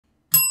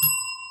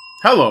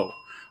Hello,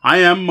 I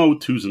am Mo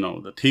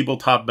Tuzano, the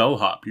Tabletop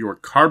Bellhop, your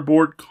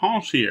cardboard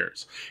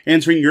concierge,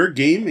 answering your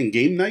game and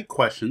game night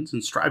questions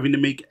and striving to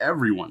make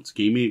everyone's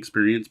gaming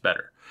experience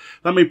better.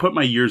 Let me put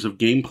my years of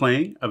game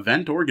playing,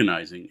 event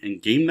organizing,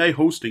 and game night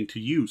hosting to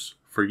use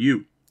for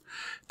you.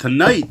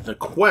 Tonight, the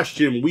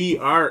question we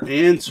are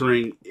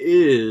answering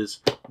is,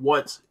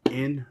 what's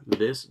in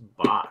this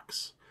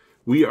box?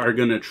 We are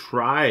going to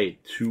try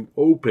to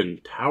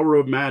open Tower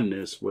of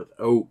Madness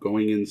without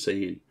going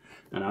insane.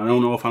 And I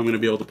don't know if I'm going to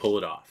be able to pull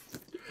it off.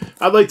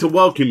 I'd like to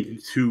welcome you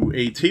to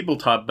a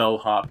Tabletop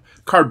Bellhop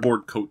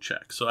cardboard coat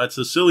check. So that's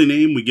a silly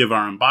name we give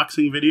our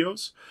unboxing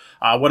videos.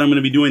 What I'm going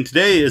to be doing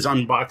today is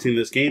unboxing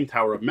this game,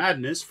 Tower of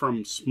Madness,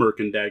 from Smirk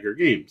Dagger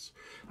Games.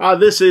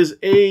 This is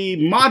a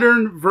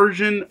modern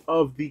version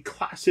of the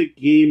classic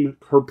game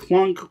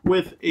Kerplunk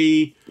with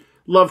a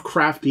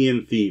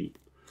Lovecraftian theme.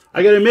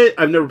 I gotta admit,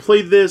 I've never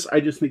played this. I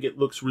just think it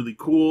looks really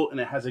cool, and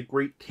it has a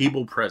great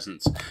table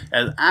presence.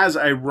 As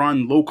I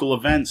run local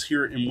events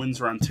here in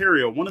Windsor,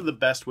 Ontario, one of the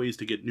best ways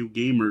to get new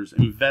gamers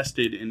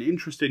invested and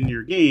interested in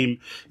your game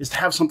is to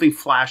have something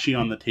flashy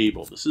on the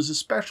table. This is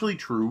especially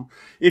true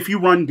if you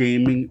run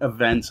gaming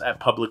events at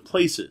public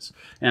places.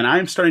 And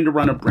I'm starting to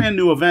run a brand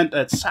new event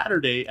that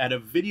Saturday at a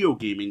video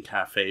gaming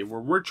cafe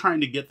where we're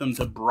trying to get them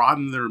to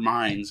broaden their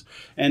minds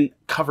and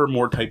cover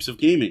more types of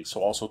gaming,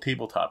 so also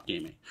tabletop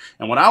gaming.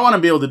 And what I want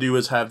to be able to do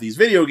is have these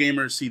video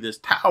gamers see this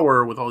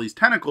tower with all these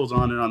tentacles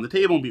on it on the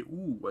table and be,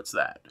 ooh, what's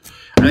that?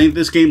 I think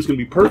this game's going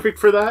to be perfect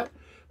for that,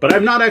 but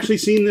I've not actually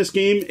seen this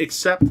game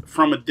except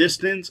from a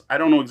distance. I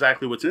don't know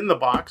exactly what's in the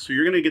box, so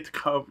you're going to get to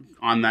come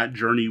on that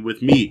journey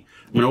with me.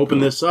 I'm going to open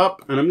this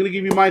up, and I'm going to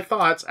give you my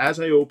thoughts as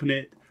I open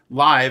it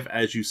live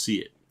as you see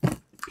it.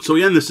 So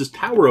again, this is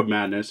Tower of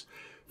Madness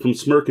from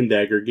Smirk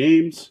Dagger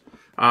Games.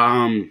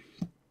 I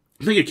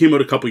think it came out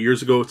a couple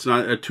years ago. It's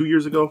not 2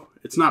 years ago.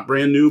 It's not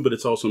brand new, but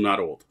it's also not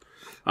old.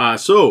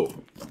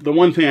 So the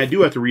one thing I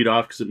do have to read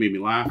off because it made me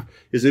laugh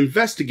is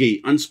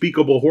investigate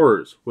unspeakable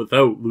horrors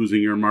without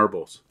losing your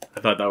marbles. I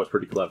thought that was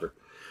pretty clever.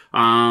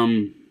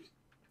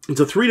 It's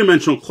a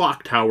three-dimensional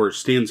clock tower,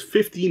 stands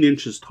 15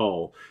 inches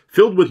tall,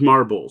 filled with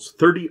marbles.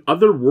 30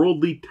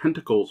 otherworldly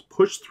tentacles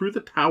push through the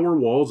tower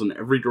walls in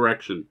every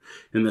direction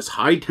in this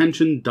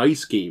high-tension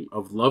dice game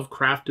of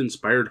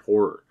Lovecraft-inspired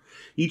horror.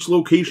 Each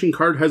location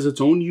card has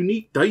its own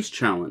unique dice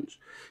challenge.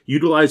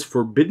 Utilize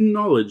forbidden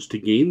knowledge to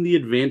gain the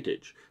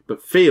advantage,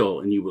 but fail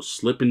and you will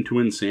slip into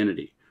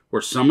insanity,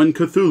 or summon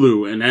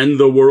Cthulhu and end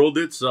the world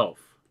itself.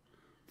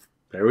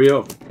 There we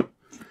go.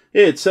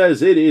 It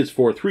says it is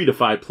for 3 to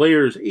 5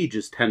 players,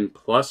 ages 10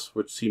 plus,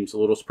 which seems a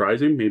little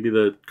surprising. Maybe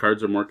the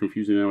cards are more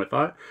confusing than I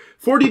thought.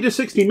 40 to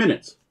 60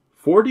 minutes.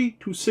 40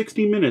 to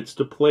 60 minutes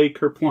to play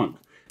Kerplunk.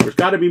 There's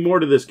got to be more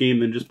to this game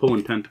than just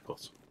pulling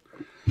tentacles.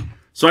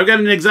 So I've got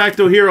an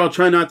X-Acto here. I'll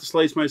try not to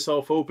slice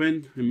myself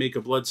open and make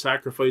a blood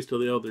sacrifice to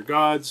the elder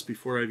gods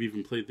before I've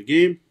even played the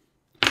game.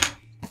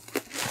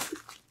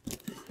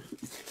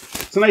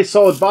 It's a nice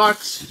solid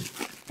box.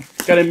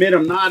 Gotta admit,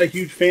 I'm not a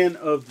huge fan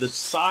of the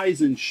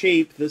size and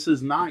shape. This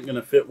is not going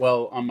to fit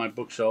well on my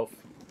bookshelf.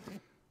 A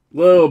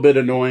little bit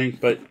annoying,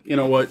 but you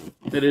know what?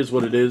 It is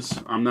what it is.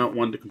 I'm not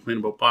one to complain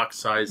about box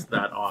size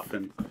that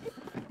often.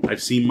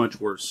 I've seen much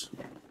worse.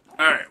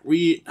 Alright,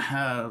 we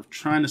have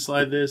trying to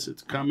slide this.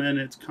 It's coming,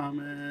 it's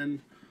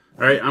coming.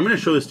 Alright, I'm going to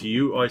show this to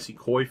you. Oh, I see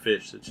koi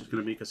fish. That's just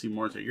going to make us see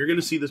more. You're going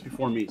to see this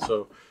before me,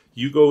 so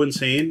you go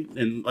insane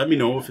and let me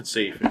know if it's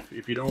safe.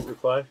 If you don't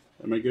reply,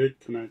 am I good?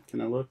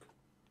 Can I look?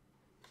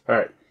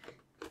 Alright.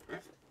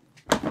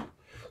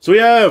 So we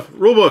have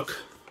rulebook.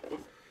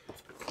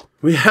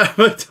 We have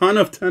a ton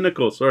of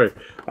tentacles. Sorry,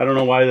 I don't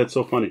know why that's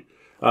so funny.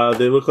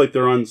 They look like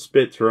they're on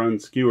spits or on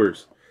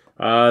skewers.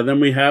 Then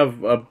we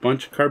have a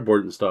bunch of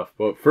cardboard and stuff.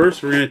 But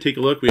first, we're going to take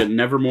a look. We had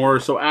Nevermore.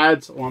 So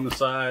ads along the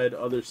side,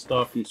 other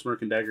stuff from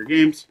Smirk Dagger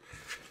Games.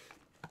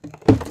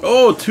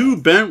 Oh,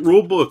 2 bent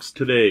rule books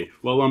today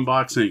while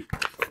unboxing.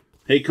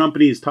 Hey,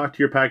 companies, talk to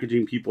your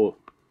packaging people.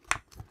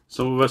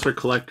 Some of us are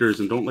collectors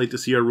and don't like to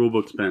see our rule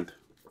books bent.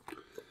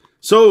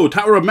 So,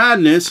 Tower of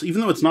Madness,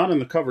 even though it's not on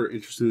the cover,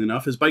 interestingly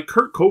enough, is by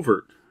Curt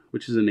Covert,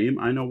 which is a name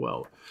I know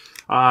well.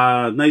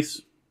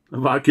 Nice,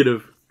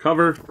 evocative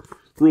cover.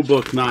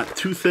 Rulebook not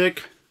too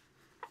thick.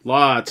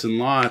 Lots and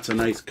lots of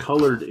nice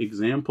colored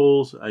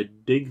examples. I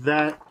dig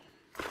that.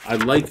 I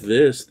like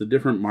this. The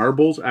different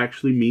marbles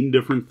actually mean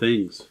different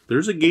things.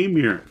 There's a game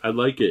here. I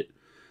like it.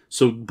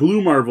 So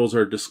blue marbles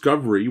are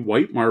discovery,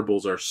 white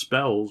marbles are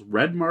spells,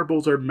 red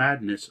marbles are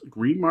madness,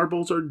 green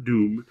marbles are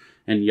doom,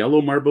 and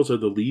yellow marbles are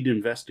the lead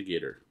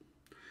investigator.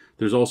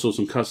 There's also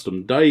some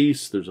custom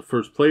dice. There's a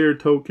first player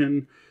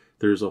token.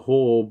 There's a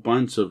whole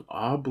bunch of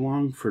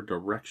oblong for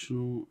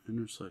directional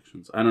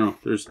intersections. I don't know.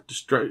 There's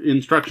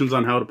instructions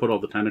on how to put all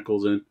the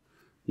tentacles in,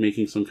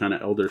 making some kind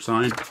of elder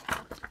sign.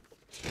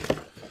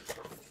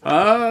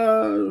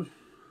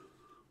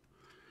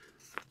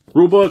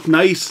 Rulebook,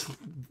 nice,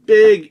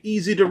 big,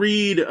 easy to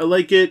read. I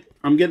like it.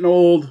 I'm getting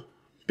old.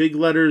 Big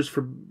letters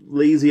for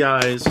lazy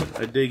eyes.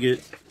 I dig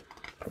it.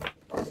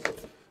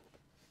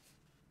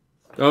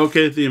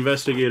 Okay, the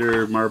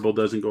investigator marble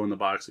doesn't go in the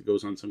box. It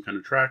goes on some kind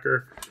of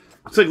tracker.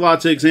 Looks like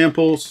lots of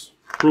examples.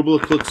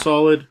 Rulebook looks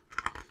solid.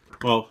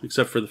 Well,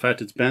 except for the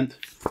fact it's bent.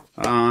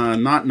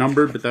 Not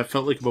numbered, but that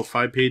felt like about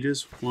 5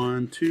 pages.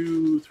 1,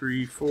 2,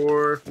 3,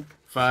 4,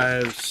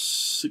 5,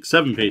 6,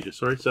 7 pages.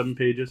 Sorry, 7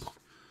 pages.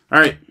 All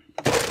right.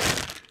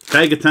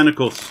 Bag of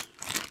tentacles.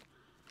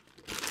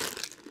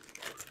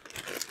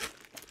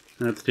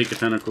 I have to take a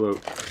tentacle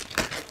out.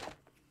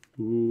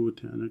 Ooh,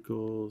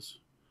 tentacles.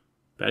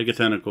 Bag of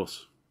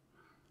tentacles.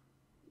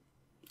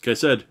 Like I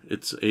said,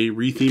 it's a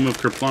retheme of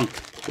Kerplunk.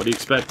 What do you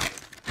expect?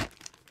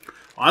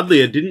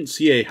 Oddly, I didn't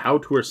see a how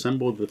to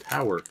assemble the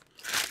tower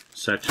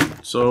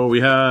section. So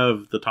we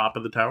have the top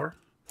of the tower.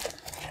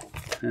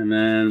 And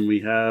then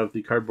we have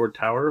the cardboard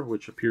tower,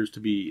 which appears to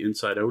be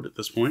inside out at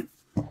this point.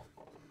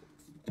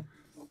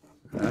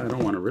 I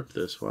don't want to rip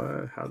this.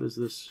 Why? How does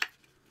this...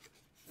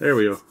 There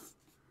we go.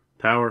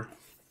 Tower.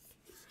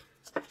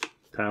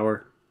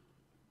 Tower.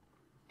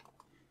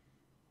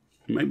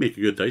 You might make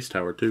a good dice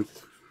tower, too.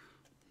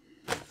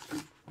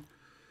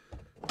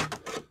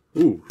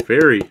 Ooh,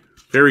 very,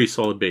 very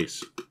solid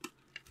base.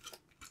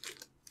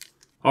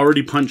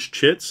 Already punched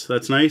chits.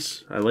 That's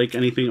nice. I like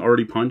anything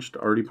already punched.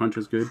 Already punch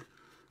is good.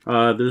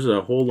 There's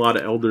a whole lot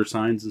of elder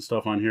signs and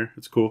stuff on here.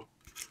 It's cool.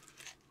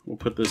 We'll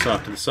put this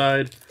off to the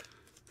side.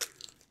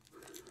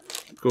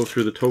 Go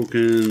through the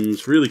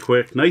tokens really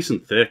quick. Nice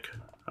and thick.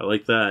 I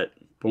like that.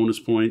 Bonus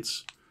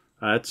points.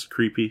 That's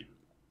creepy.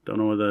 Don't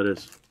know what that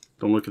is.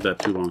 Don't look at that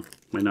too long.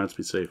 Might not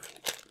be safe.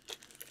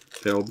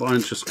 Got a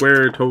bunch of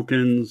square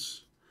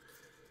tokens.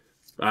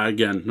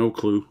 Again, no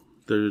clue.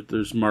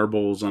 There's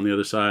marbles on the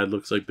other side.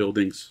 Looks like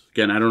buildings.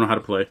 Again, I don't know how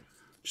to play.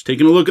 Just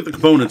taking a look at the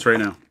components right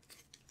now.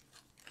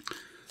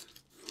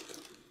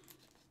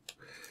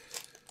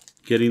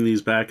 Getting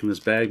these back in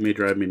this bag may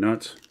drive me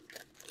nuts.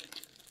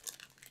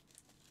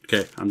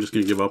 Okay, I'm just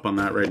going to give up on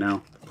that right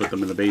now. Put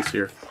them in the base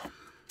here.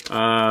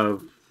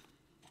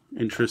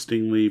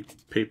 Interestingly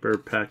paper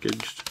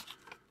packaged.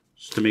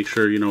 Just to make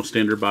sure, you know,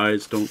 standard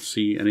buys don't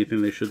see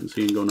anything they shouldn't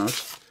see and go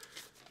nuts.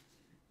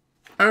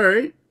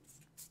 Alright.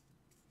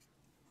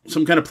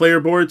 Some kind of player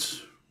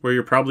boards where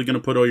you're probably going to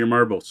put all your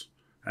marbles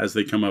as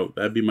they come out.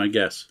 That'd be my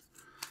guess.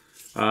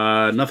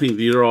 Nothing.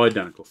 These are all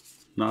identical.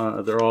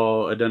 They're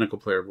all identical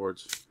player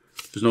boards.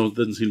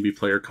 Doesn't seem to be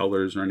player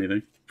colors or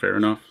anything. Fair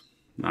enough.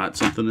 Not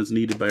something that's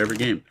needed by every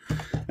game.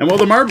 And well,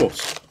 the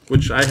marbles,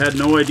 which I had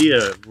no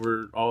idea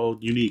were all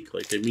unique.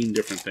 Like, they mean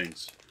different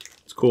things.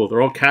 It's cool.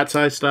 They're all cat's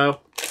eye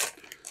style.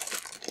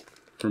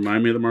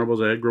 Remind me of the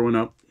marbles I had growing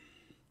up.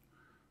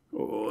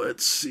 Oh,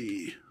 let's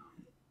see.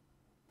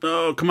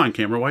 Oh, come on,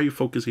 camera. Why are you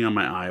focusing on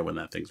my eye when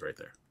that thing's right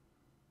there?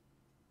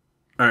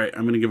 Alright,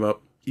 I'm going to give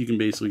up. You can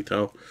basically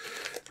tell.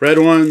 Red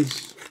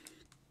ones.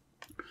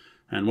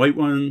 And white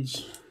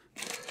ones.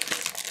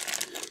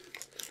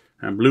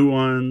 And blue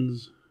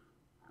ones.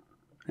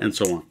 And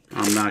so on.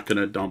 I'm not going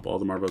to dump all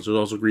the marbles. There's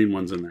also green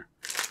ones in there.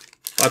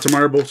 Lots of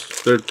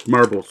marbles. They're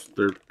marbles.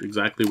 They're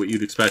exactly what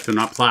you'd expect. They're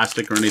not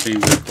plastic or anything.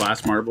 They're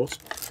glass marbles.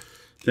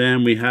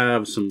 Then we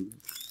have some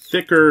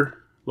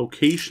thicker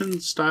location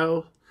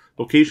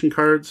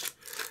cards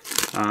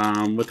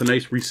with a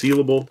nice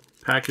resealable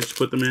package to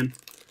put them in.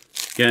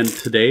 Again,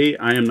 today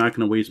I am not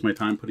going to waste my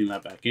time putting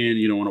that back in.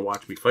 You don't want to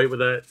watch me fight with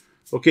that.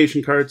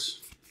 Location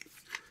cards.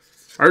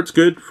 Art's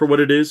good for what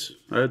it is.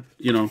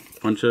 You know,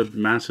 bunch of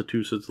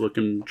Massachusetts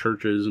looking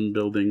churches and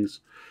buildings.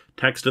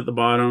 Text at the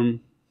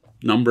bottom.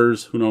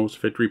 Numbers, who knows,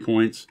 victory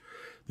points.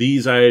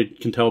 These I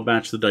can tell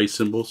match the dice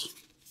symbols.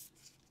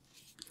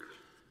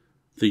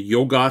 The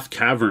Yoggoth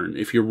Cavern.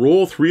 If you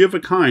roll 3 of a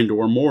kind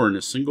or more in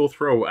a single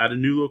throw, add a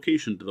new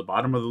location to the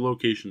bottom of the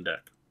location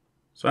deck.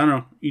 So I don't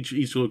know.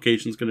 Each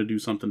location is going to do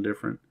something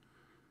different.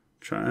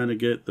 Trying to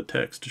get the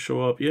text to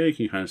show up. Yeah, you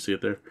can kind of see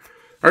it there.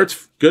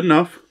 Art's good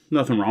enough.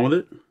 Nothing wrong with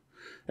it.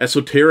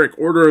 Esoteric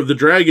Order of the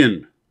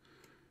Dragon.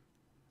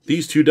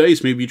 These 2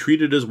 dice may be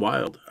treated as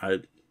wild.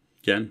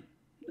 Again,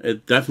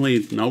 it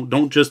definitely, no,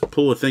 don't just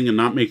pull a thing and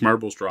not make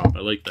marbles drop. I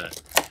like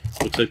that.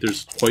 Looks like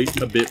there's quite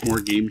a bit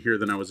more game here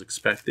than I was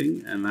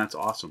expecting, and that's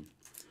awesome.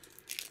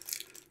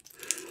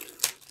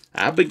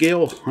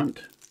 Abigail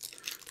Hunt.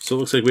 So it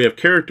looks like we have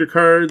character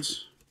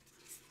cards.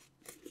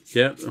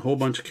 Yeah, a whole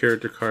bunch of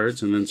character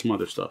cards, and then some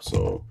other stuff.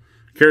 So,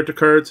 character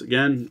cards,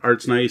 again,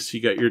 art's nice.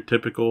 You got your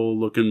typical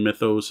looking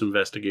Mythos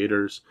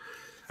investigators.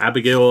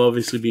 Abigail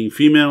obviously being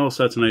female,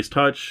 so that's a nice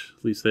touch.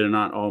 At least they're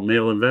not all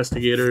male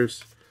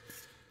investigators.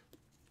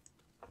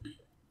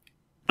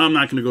 I'm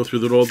not going to go through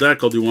the whole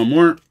deck. I'll do one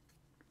more.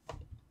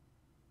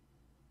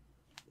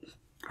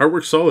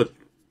 Artwork's solid.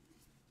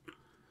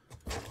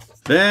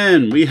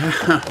 Then we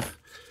have,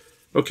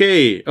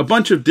 okay, a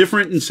bunch of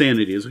different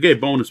insanities. Okay,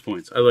 bonus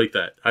points. I like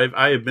that.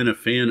 I have been a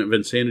fan of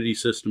insanity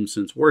systems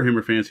since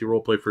Warhammer Fantasy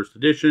Roleplay First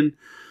Edition.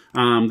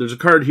 There's a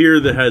card here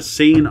that has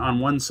sane on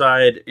one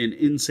side and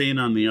insane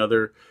on the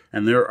other,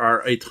 and there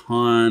are a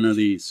ton of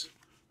these.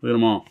 Look at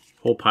them all.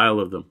 Whole pile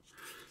of them.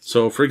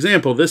 So, for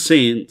example, this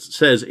saying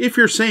says, if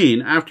you're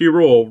sane, after you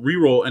roll,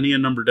 re-roll any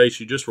unnumbered dice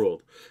you just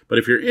rolled. But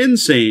if you're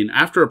insane,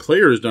 after a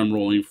player is done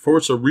rolling,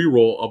 force a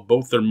re-roll of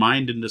both their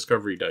mind and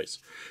discovery dice.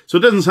 So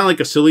it doesn't sound like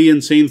a silly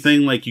insane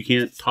thing, like you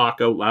can't talk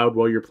out loud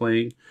while you're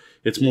playing.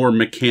 It's more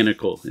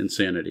mechanical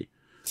insanity.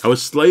 I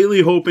was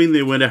slightly hoping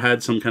they would have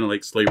had some kind of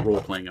like slight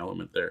role-playing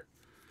element there.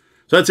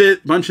 So that's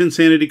it. Bunch of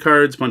insanity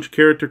cards, bunch of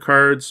character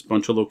cards,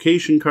 bunch of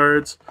location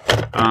cards.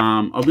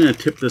 I'm going to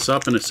tip this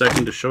up in a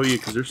second to show you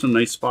because there's some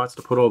nice spots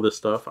to put all this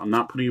stuff. I'm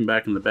not putting them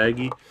back in the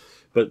baggie,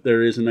 but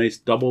there is a nice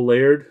double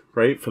layered,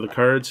 right, for the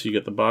cards. So you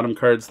get the bottom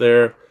cards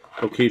there,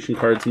 location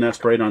cards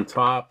nest right on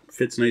top.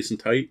 Fits nice and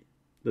tight.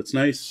 That's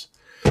nice.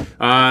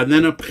 And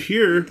then up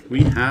here,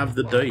 we have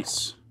the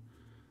dice,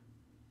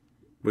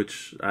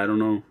 which I don't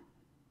know.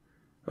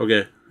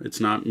 Okay, it's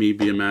not me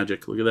being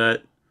magic. Look at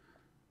that.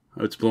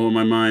 Oh, it's blowing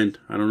my mind.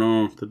 I don't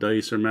know. The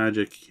dice are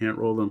magic. You can't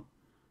roll them.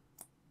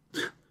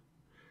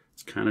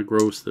 It's kind of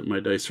gross that my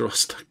dice are all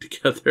stuck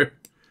together.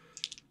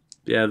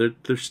 Yeah,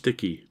 they're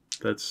sticky.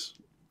 That's...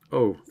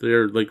 Oh,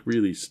 they're like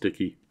really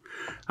sticky.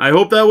 I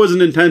hope that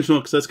wasn't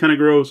intentional because that's kind of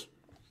gross.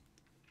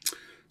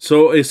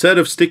 So a set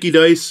of sticky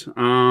dice.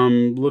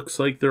 Looks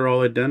like they're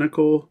all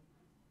identical.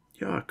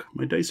 Yuck.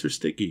 My dice are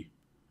sticky.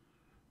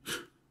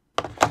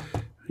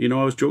 You know,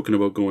 I was joking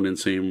about going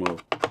insane while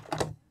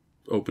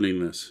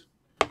opening this.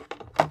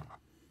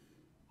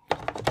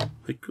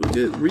 Like, look at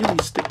it, really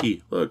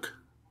sticky. Look.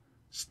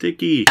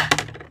 Sticky.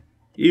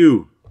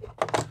 Ew.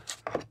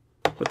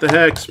 What the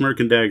heck, Smirk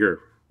and Dagger?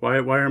 Why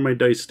are my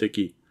dice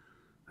sticky?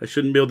 I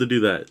shouldn't be able to do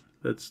that.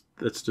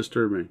 That's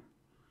disturbing.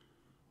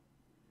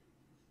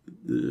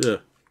 Ugh.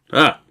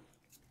 Ah!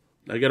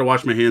 I gotta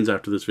wash my hands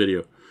after this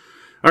video.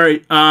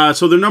 Alright,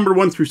 so they're numbered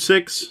 1 through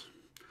 6.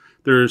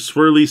 There's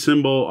swirly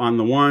symbol on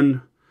the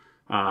 1.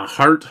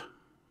 Heart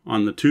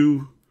on the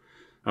 2.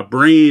 A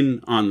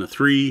brain on the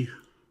 3.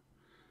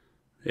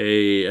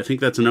 I think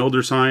that's an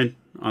elder sign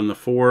on the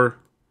 4.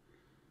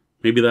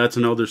 Maybe that's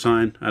an elder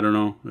sign. I don't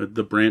know.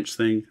 The branch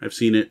thing. I've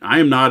seen it. I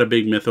am not a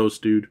big Mythos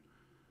dude.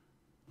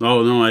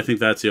 Oh, no, I think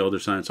that's the elder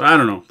sign. So I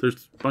don't know.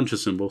 There's a bunch of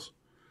symbols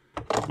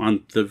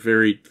on the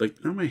very...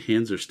 Like, now my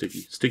hands are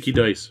sticky. Sticky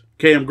dice.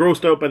 Okay, I'm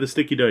grossed out by the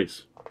sticky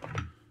dice.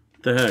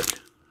 What the heck?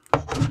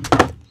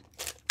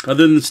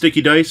 Other than the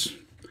sticky dice...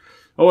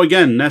 Oh,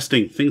 again,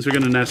 nesting. Things are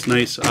going to nest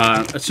nice.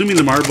 Assuming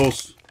the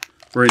marbles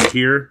were in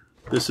here...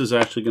 This is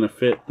actually going to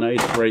fit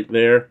nice right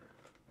there.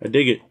 I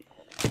dig it.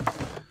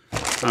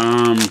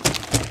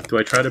 Do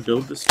I try to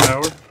build this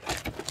tower?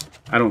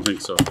 I don't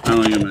think so. I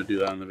don't think I'm going to do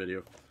that in the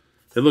video.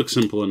 It looks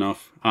simple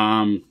enough.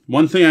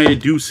 One thing I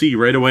do see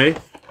right away,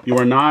 you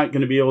are not going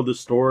to be able to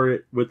store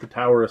it with the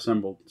tower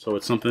assembled. So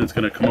it's something that's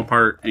going to come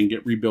apart and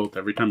get rebuilt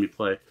every time you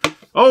play.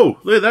 Oh,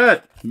 look at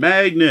that.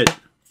 Magnet.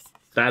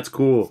 That's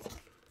cool.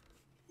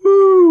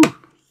 Woo!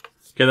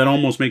 Okay, that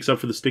almost makes up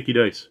for the sticky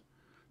dice.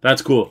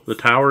 That's cool. The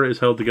tower is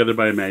held together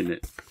by a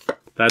magnet.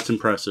 That's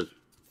impressive.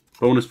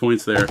 Bonus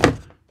points there.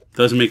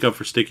 Doesn't make up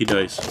for sticky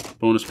dice.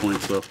 Bonus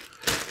points, though.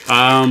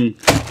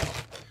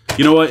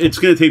 You know what? It's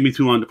going to take me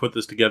too long to put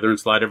this together and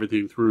slide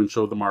everything through and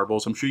show the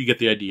marbles. I'm sure you get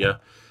the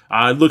idea.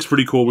 It looks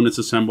pretty cool when it's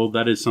assembled.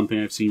 That is something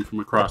I've seen from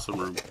across the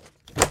room.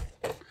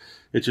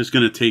 It's just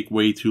going to take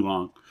way too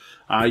long.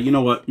 You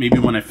know what? Maybe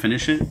when I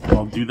finish it,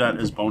 I'll do that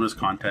as bonus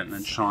content, and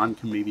then Sean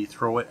can maybe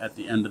throw it at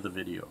the end of the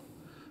video.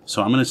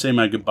 So I'm going to say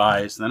my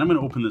goodbyes, then I'm going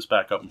to open this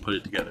back up and put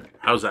it together.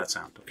 How's that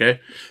sound? Okay.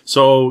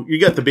 So you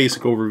get the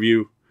basic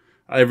overview,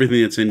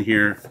 everything that's in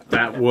here.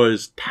 That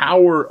was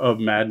Tower of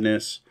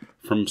Madness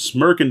from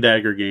Smirk and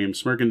Dagger Games.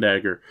 Smirk and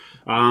Dagger.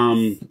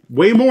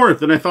 Way more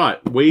than I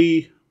thought.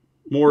 Way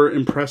more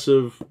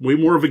impressive. Way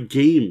more of a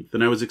game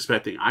than I was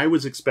expecting. I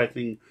was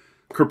expecting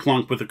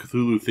Kerplunk with a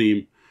Cthulhu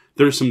theme.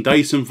 There's some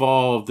dice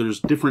involved. There's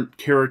different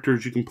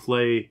characters you can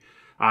play.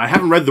 I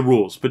haven't read the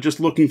rules, but just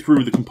looking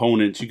through the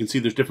components, you can see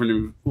there's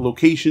different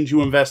locations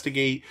you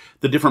investigate.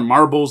 The different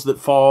marbles that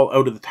fall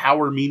out of the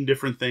tower mean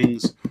different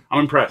things. I'm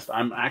impressed.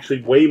 I'm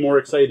actually way more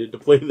excited to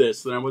play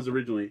this than I was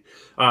originally.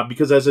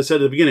 Because as I said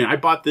at the beginning, I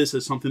bought this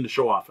as something to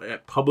show off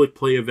at public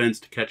play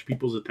events to catch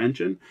people's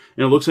attention.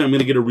 And it looks like I'm going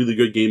to get a really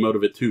good game out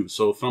of it too.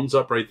 So thumbs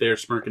up right there,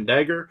 Smirk and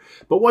Dagger.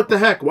 But what the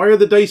heck? Why are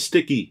the dice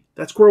sticky?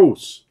 That's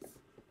gross.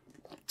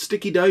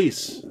 Sticky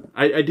dice.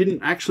 I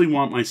didn't actually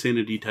want my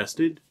sanity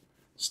tested.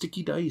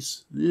 Sticky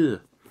dice. Ugh.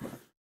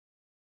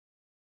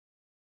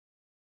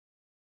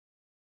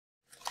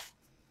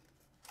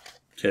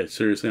 Okay,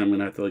 seriously, I'm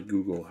gonna have to like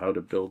Google how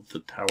to build the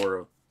Tower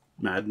of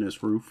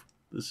Madness roof.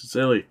 This is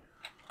silly.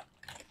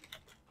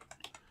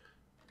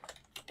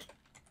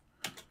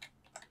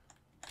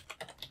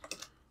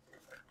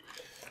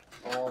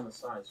 All on the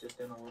sides,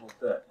 just in a little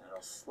bit, and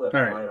it'll slip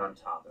right on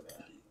top of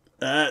that.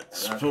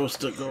 That's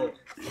supposed to go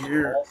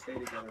here. All stay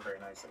together very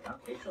nicely. Now,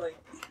 occasionally,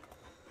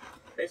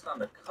 based on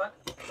the cut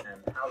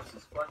and how this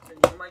is flexing,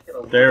 you might get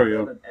a little bit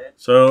of an edge.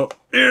 So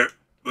here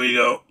we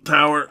go,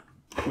 tower.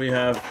 We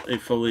have a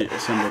fully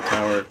assembled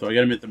tower. So I got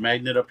to admit the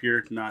magnet up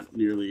here not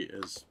nearly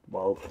as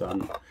well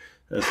done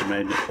as the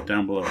magnet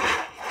down below.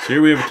 So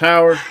here we have a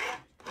tower.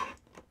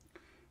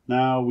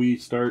 Now we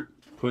start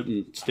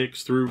putting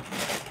sticks through.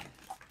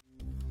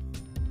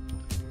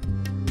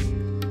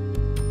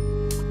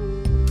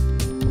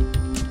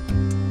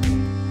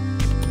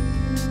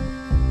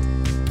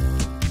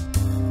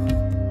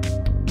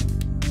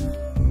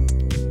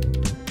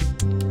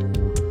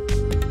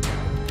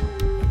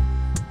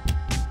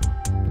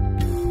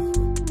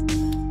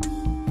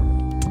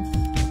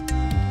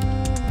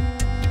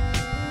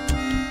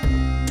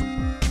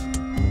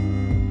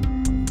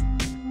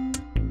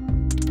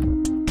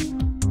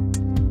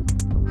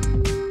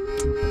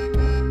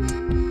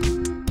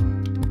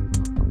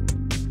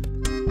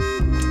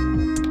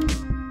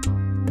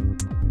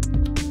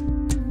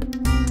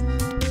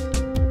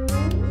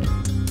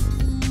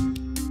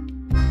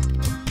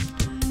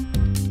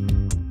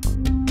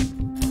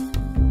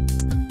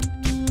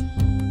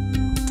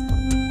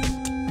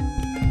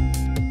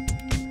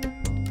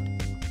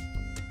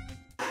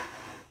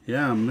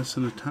 Yeah, I'm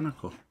missing a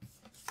tentacle.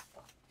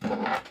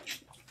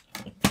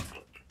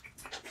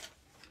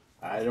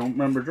 I don't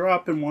remember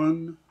dropping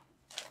one.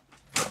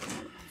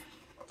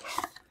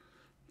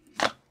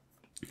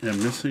 Yeah,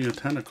 I'm missing a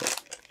tentacle.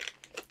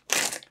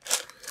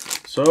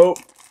 So,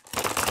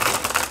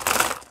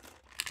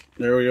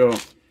 there we go.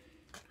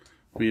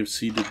 We have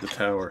seeded the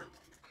tower.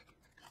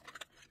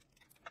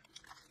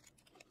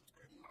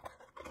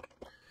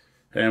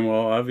 And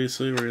well,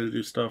 obviously we're going to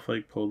do stuff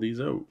like pull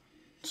these out.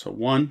 So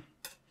 1,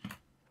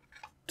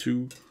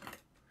 2,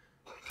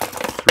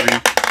 3.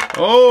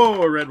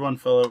 Oh, a red one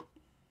fell out.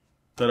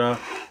 Ta-da.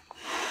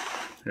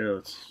 Here,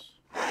 let's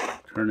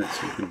turn it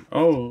so you can...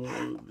 Oh,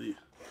 the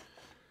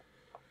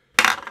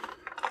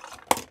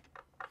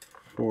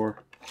 4,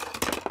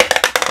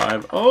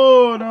 5.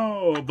 Oh,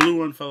 no. A blue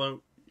one fell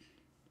out.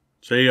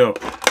 So there you go.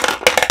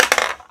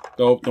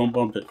 Oh, don't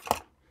bump it.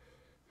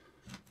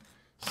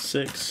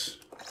 6,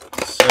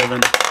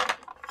 7,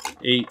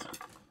 8,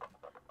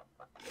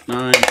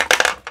 9, 10.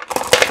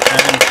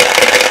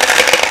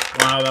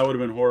 Wow, that would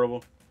have been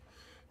horrible.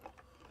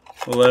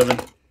 11,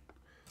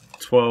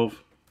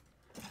 12,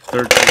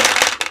 13,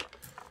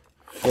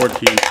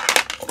 14,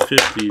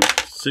 15,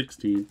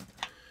 16,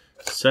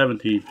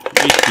 17,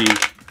 18,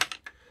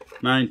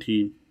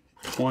 19,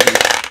 20,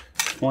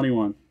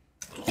 21,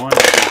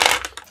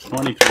 22,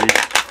 23,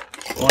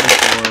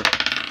 24,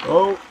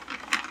 oh,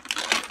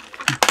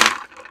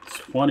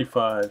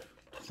 25,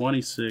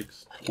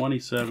 26,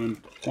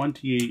 27,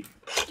 28,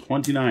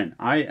 29.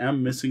 I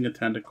am missing a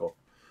tentacle.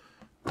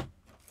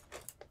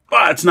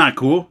 Ah, it's not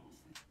cool.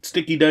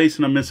 Sticky dice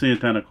and I'm missing a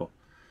tentacle.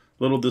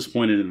 A little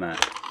disappointed in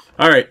that.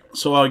 Alright,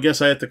 so I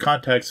guess I have to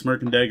contact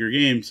Smirk Dagger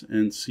Games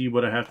and see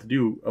what I have to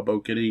do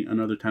about getting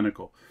another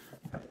tentacle.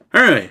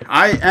 Alright,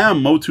 I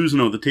am Mo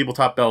Tuzano, the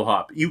Tabletop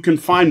Bellhop. You can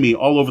find me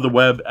all over the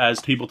web as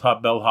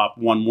Tabletop Bellhop,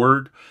 one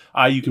word.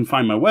 You can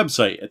find my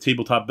website at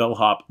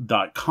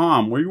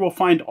tabletopbellhop.com, where you will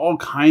find all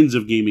kinds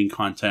of gaming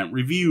content,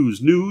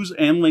 reviews, news,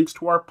 and links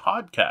to our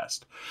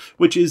podcast,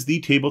 which is the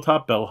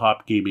Tabletop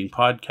Bellhop Gaming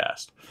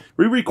Podcast.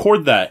 We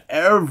record that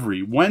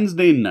every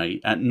Wednesday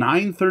night at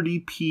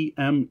 9:30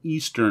 p.m.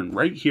 Eastern,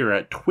 right here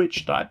at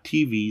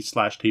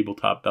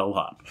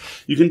twitch.tv/tabletopbellhop.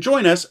 You can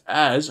join us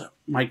as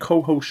my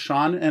co-host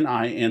Sean and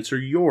I answer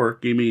your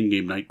gaming and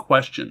game night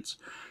questions.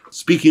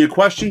 Speaking of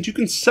questions, you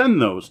can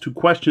send those to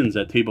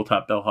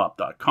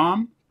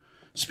questions@tabletopbellhop.com.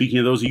 Speaking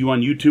of those of you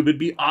on YouTube, it'd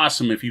be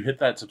awesome if you hit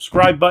that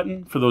subscribe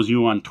button. For those of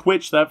you on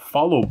Twitch, that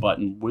follow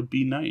button would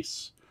be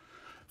nice.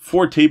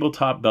 For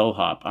Tabletop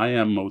Bellhop, I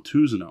am Mo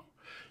Tuzano.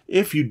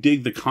 If you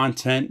dig the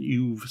content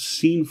you've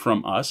seen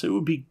from us, it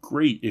would be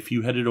great if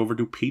you headed over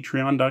to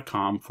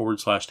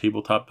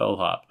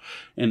patreon.com/tabletopbellhop.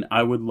 And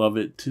I would love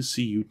it to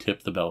see you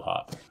tip the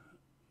bellhop.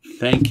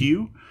 Thank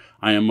you.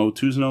 I am Mo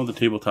Tuzano, the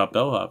Tabletop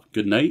Bellhop.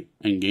 Good night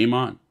and game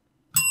on.